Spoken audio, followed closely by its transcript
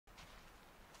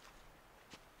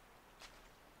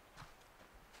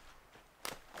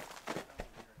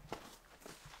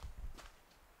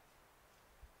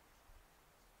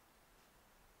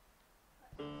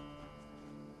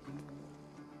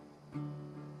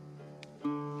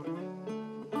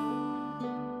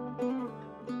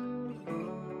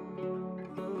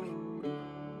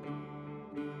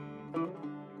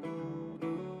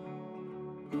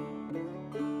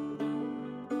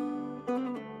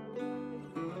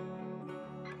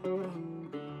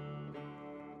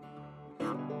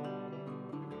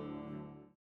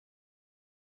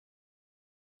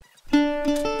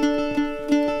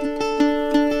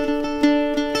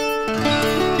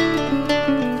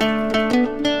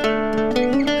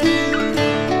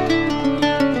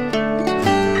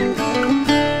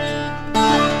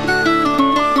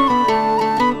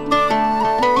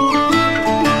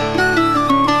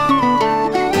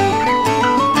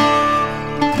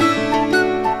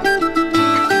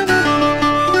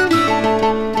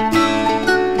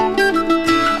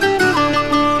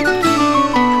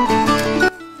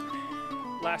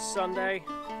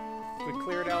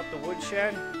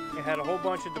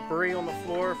bunch of debris on the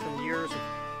floor from years of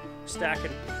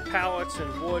stacking pallets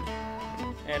and wood.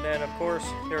 And then of course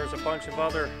there was a bunch of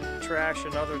other trash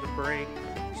and other debris.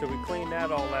 So we cleaned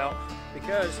that all out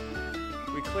because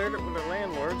we cleared it with our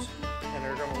landlords and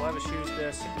they're going to let us use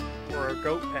this for a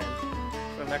goat pen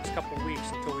for the next couple of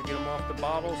weeks until we get them off the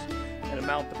bottles and them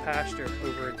out the pasture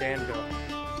over at Danville.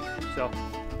 So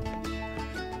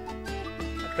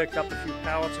I picked up a few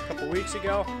pallets a couple weeks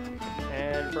ago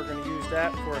and we're going to use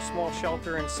that for a small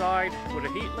shelter inside with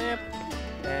a heat lamp,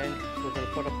 and we're going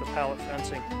to put up the pallet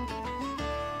fencing.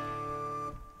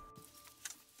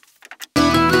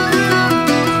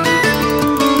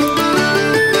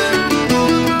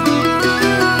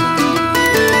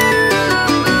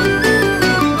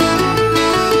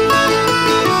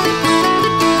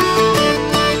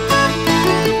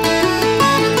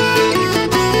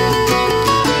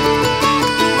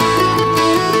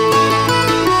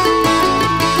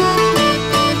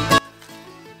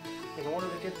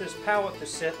 Pallet to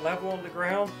sit level on the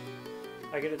ground,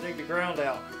 I gotta dig the ground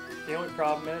out. The only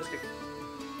problem is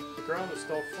the ground is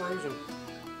still frozen.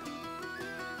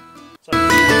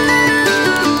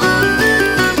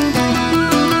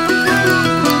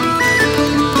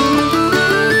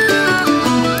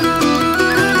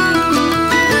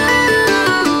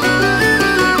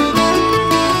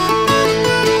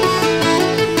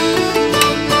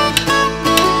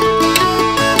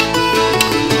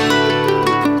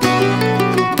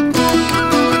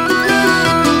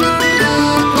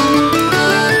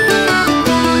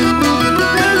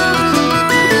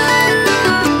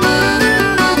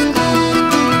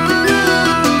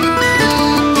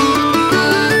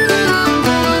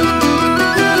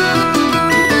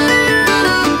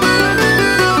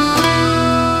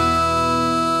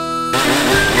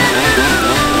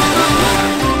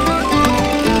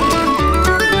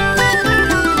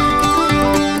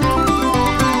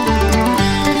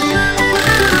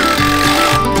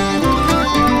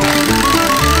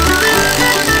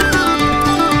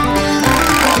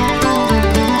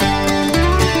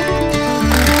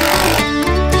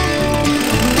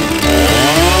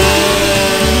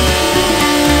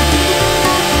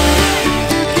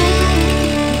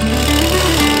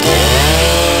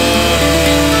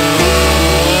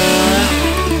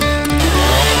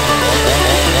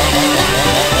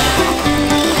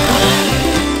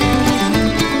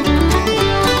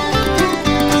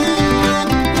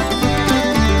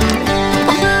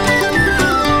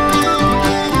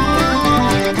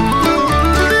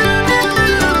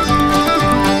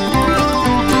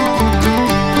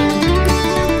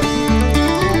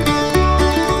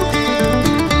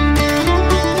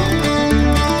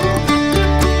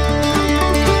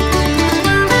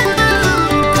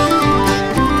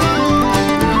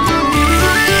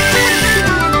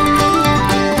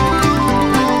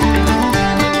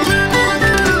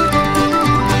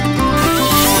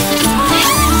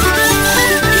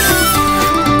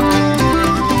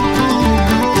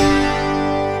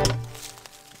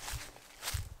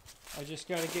 I just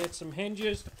got to get some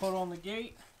hinges to put on the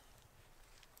gate,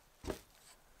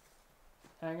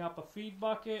 hang up a feed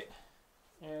bucket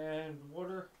and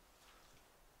water,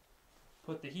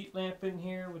 put the heat lamp in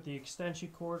here with the extension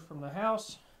cord from the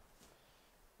house,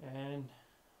 and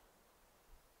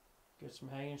get some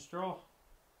hay and straw.